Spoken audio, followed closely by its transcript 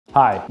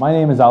Hi, my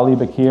name is Ali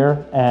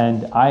Bakir,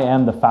 and I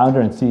am the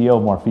founder and CEO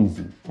of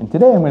Morphezy. And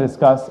today I'm going to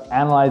discuss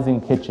analyzing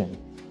kitchen,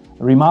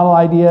 remodel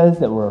ideas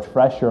that will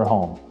refresh your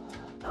home.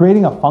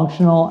 Creating a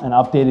functional and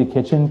updated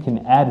kitchen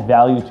can add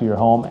value to your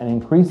home and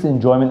increase the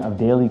enjoyment of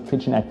daily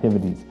kitchen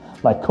activities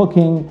like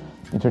cooking,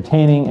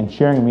 entertaining, and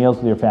sharing meals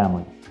with your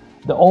family.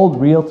 The old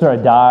realtor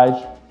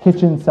adage,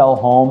 kitchens sell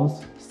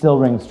homes, still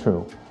rings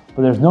true,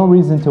 but there's no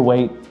reason to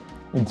wait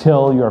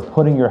until you're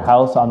putting your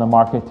house on the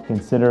market to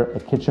consider a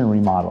kitchen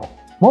remodel.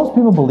 Most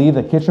people believe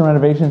that kitchen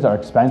renovations are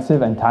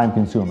expensive and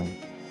time-consuming.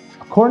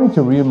 According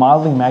to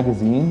Remodeling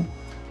magazine,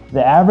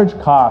 the average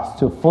cost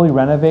to fully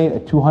renovate a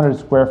 200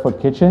 square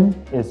foot kitchen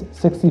is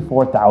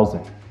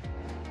 $64,000.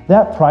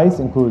 That price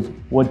includes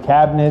wood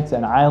cabinets,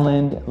 an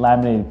island,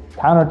 laminated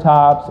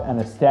countertops,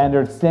 and a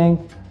standard sink,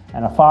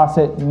 and a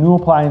faucet, new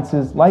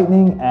appliances,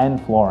 lighting,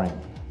 and flooring.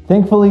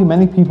 Thankfully,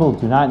 many people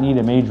do not need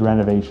a major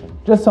renovation,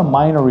 just some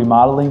minor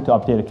remodeling to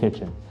update a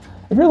kitchen.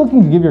 If you're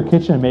looking to give your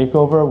kitchen a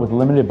makeover with a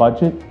limited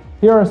budget,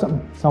 here are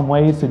some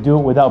ways to do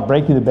it without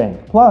breaking the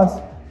bank. Plus,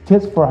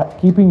 tips for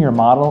keeping your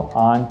model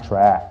on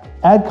track.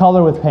 Add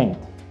color with paint.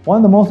 One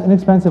of the most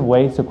inexpensive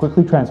ways to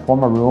quickly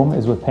transform a room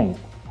is with paint.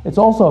 It's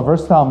also a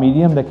versatile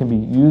medium that can be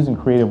used in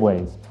creative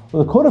ways.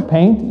 With a coat of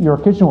paint, your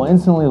kitchen will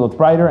instantly look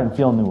brighter and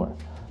feel newer.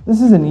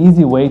 This is an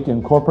easy way to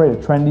incorporate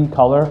a trendy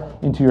color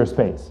into your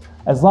space,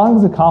 as long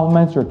as it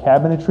complements your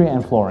cabinetry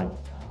and flooring.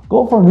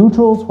 Go for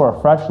neutrals for a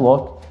fresh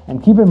look,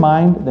 and keep in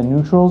mind the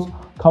neutrals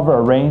cover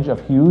a range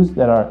of hues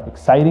that are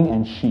exciting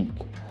and chic.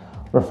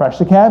 Refresh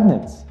the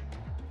cabinets.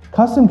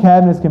 Custom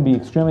cabinets can be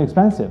extremely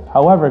expensive.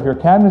 However, if your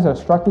cabinets are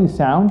structurally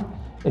sound,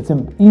 it's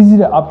easy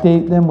to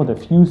update them with a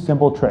few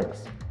simple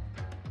tricks.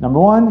 Number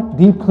one,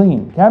 deep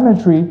clean.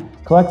 Cabinetry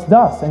collects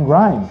dust and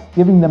grime.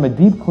 Giving them a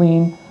deep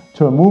clean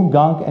to remove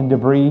gunk and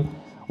debris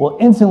will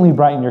instantly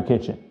brighten your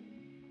kitchen.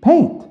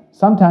 Paint.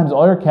 Sometimes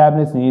all your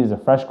cabinets need is a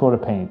fresh coat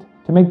of paint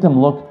to make them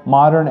look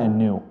modern and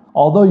new.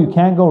 Although you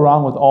can't go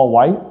wrong with all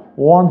white,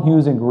 warm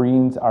hues and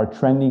greens are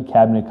trendy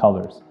cabinet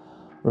colors.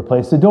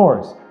 Replace the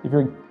doors. If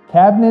your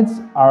cabinets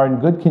are in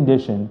good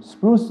condition,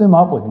 spruce them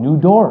up with new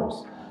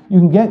doors. You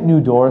can get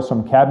new doors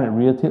from cabinet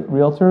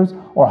realtors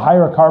or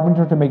hire a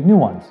carpenter to make new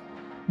ones.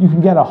 You can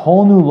get a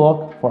whole new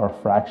look for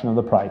a fraction of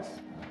the price.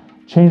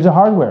 Change the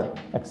hardware.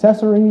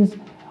 Accessories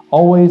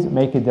always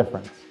make a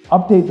difference.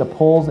 Update the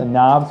pulls and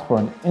knobs for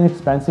an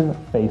inexpensive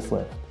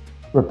facelift.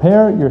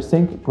 Repair your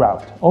sink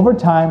grout. Over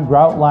time,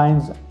 grout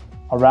lines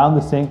around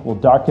the sink will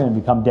darken and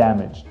become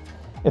damaged.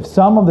 If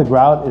some of the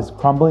grout is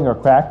crumbling or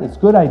cracked, it's a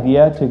good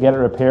idea to get it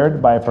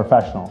repaired by a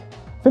professional.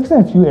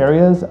 Fixing a few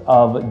areas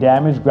of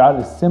damaged grout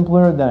is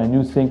simpler than a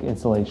new sink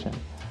installation.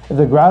 If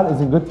the grout is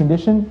in good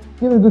condition,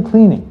 give it a good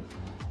cleaning,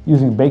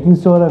 using baking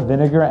soda,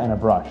 vinegar, and a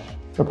brush.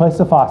 Replace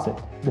the faucet.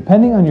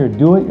 Depending on your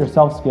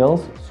do-it-yourself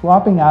skills,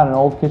 swapping out an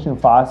old kitchen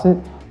faucet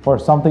for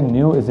something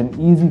new is an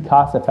easy,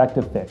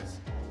 cost-effective fix.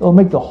 It will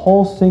make the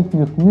whole sink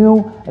look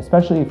new,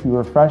 especially if you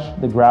refresh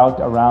the grout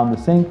around the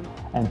sink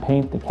and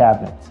paint the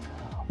cabinets.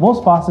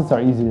 Most faucets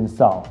are easy to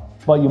install,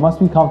 but you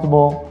must be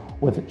comfortable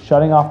with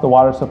shutting off the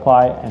water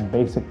supply and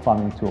basic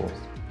plumbing tools.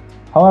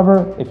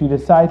 However, if you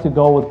decide to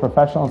go with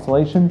professional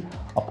installation,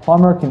 a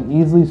plumber can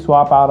easily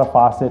swap out a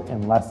faucet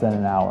in less than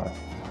an hour.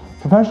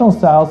 Professional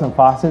styles and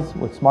faucets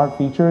with smart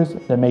features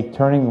that make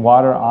turning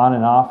water on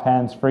and off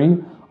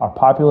hands-free are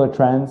popular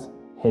trends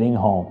hitting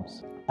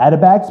homes. Add a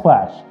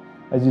backsplash.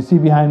 As you see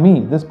behind me,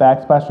 this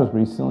backsplash was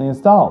recently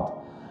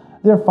installed.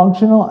 They're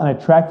functional and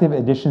attractive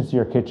additions to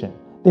your kitchen.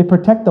 They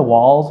protect the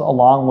walls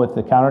along with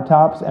the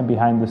countertops and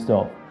behind the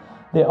stove.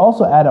 They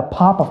also add a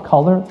pop of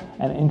color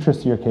and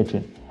interest to your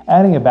kitchen.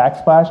 Adding a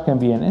backsplash can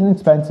be an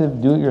inexpensive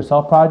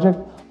do-it-yourself project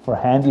for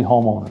handy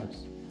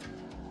homeowners.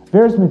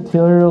 Various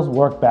materials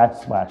work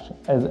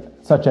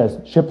backsplash, such as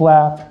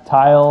shiplap,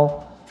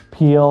 tile,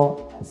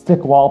 peel, and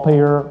stick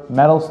wallpaper,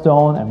 metal,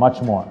 stone, and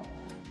much more.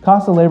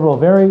 Cost of labor will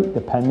vary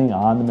depending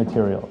on the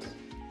materials.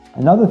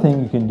 Another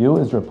thing you can do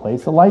is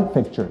replace the light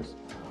fixtures.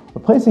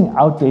 Replacing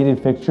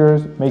outdated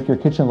fixtures make your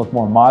kitchen look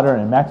more modern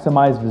and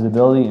maximize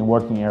visibility in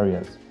working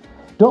areas.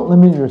 Don't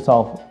limit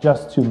yourself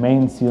just to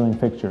main ceiling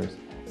fixtures.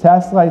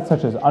 Task lights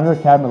such as under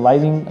cabinet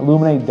lighting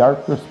illuminate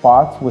darker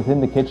spots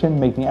within the kitchen,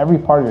 making every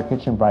part of your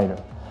kitchen brighter.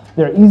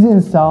 They're easy to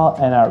install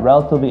and are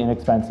relatively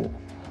inexpensive.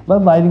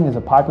 LED lighting is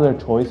a popular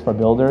choice for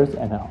builders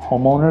and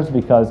homeowners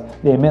because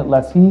they emit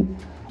less heat,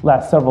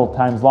 last several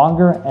times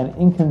longer, and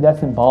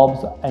incandescent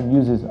bulbs and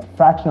uses a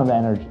fraction of the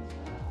energy.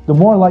 The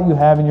more light you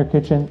have in your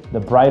kitchen,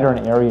 the brighter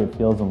an area it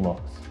feels and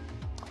looks.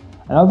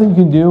 Another thing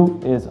you can do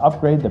is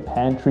upgrade the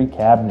pantry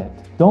cabinet.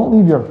 Don't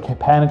leave your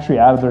pantry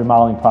out of the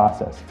remodeling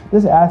process.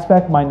 This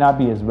aspect might not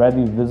be as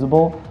readily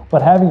visible,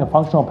 but having a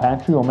functional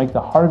pantry will make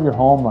the heart of your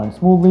home run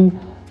smoothly.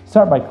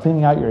 Start by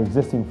cleaning out your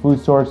existing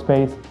food storage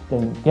space,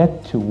 then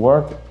get to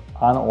work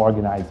on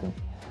organizing.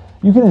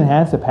 You can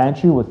enhance the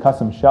pantry with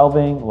custom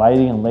shelving,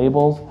 lighting, and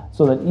labels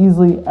so that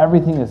easily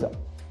everything is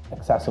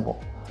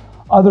accessible.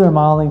 Other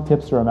remodeling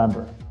tips to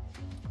remember.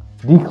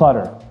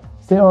 Declutter.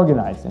 Stay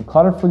organized, and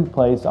clutter-free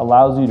place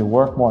allows you to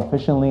work more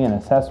efficiently and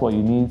assess what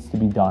needs to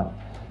be done.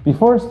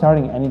 Before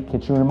starting any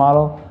kitchen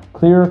remodel,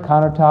 clear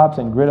countertops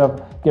and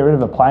get rid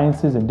of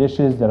appliances and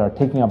dishes that are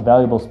taking up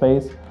valuable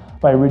space.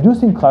 By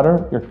reducing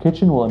clutter, your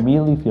kitchen will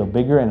immediately feel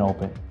bigger and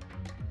open.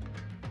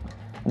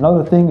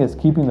 Another thing is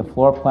keeping the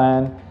floor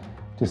plan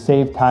to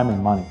save time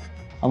and money.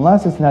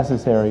 Unless it's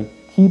necessary,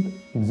 keep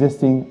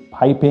existing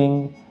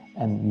piping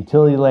and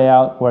utility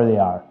layout where they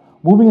are.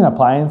 Moving an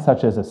appliance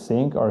such as a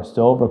sink or a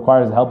stove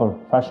requires the help of a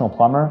professional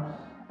plumber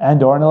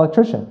and/or an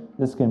electrician.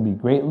 This can be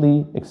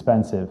greatly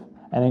expensive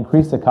and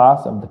increase the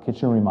cost of the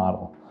kitchen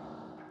remodel.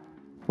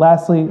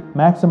 Lastly,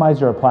 maximize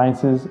your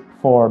appliances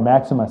for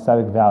maximum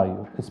aesthetic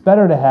value. It's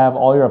better to have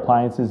all your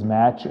appliances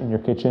match in your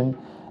kitchen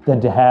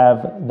than to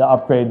have the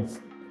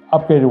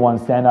upgraded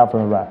ones stand out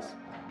from the rest.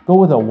 Go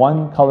with a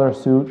one color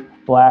suit,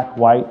 black,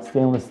 white,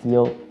 stainless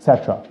steel,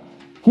 etc.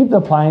 Keep the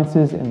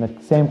appliances in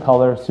the same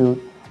color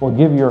suit will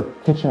give your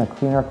kitchen a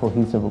cleaner,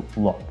 cohesive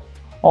look.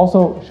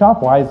 Also,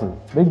 shop wisely.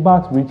 Big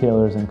box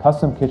retailers and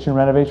custom kitchen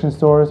renovation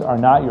stores are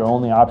not your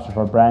only option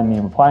for brand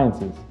name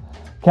appliances.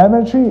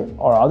 Cabinetry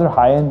or other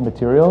high-end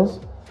materials?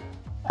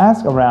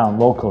 Ask around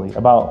locally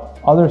about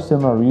other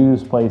similar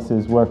reuse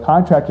places where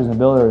contractors and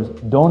builders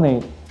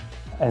donate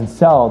and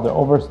sell their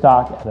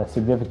overstock at a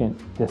significant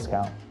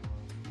discount.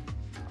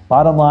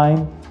 Bottom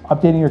line,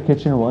 updating your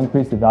kitchen will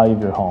increase the value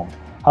of your home.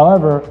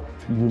 However,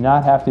 you do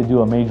not have to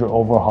do a major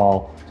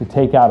overhaul to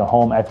take out a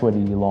home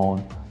equity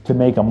loan to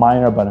make a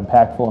minor but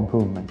impactful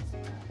improvements.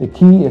 The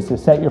key is to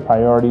set your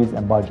priorities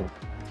and budget.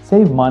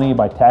 Save money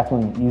by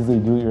tackling easily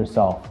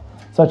do-it-yourself,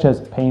 such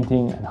as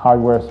painting and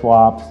hardware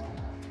swaps,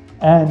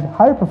 and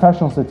hire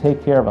professionals to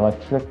take care of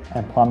electric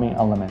and plumbing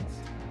elements.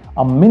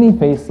 A mini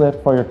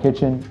facelift for your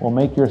kitchen will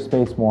make your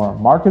space more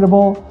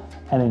marketable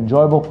and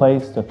enjoyable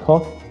place to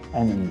cook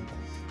and eat.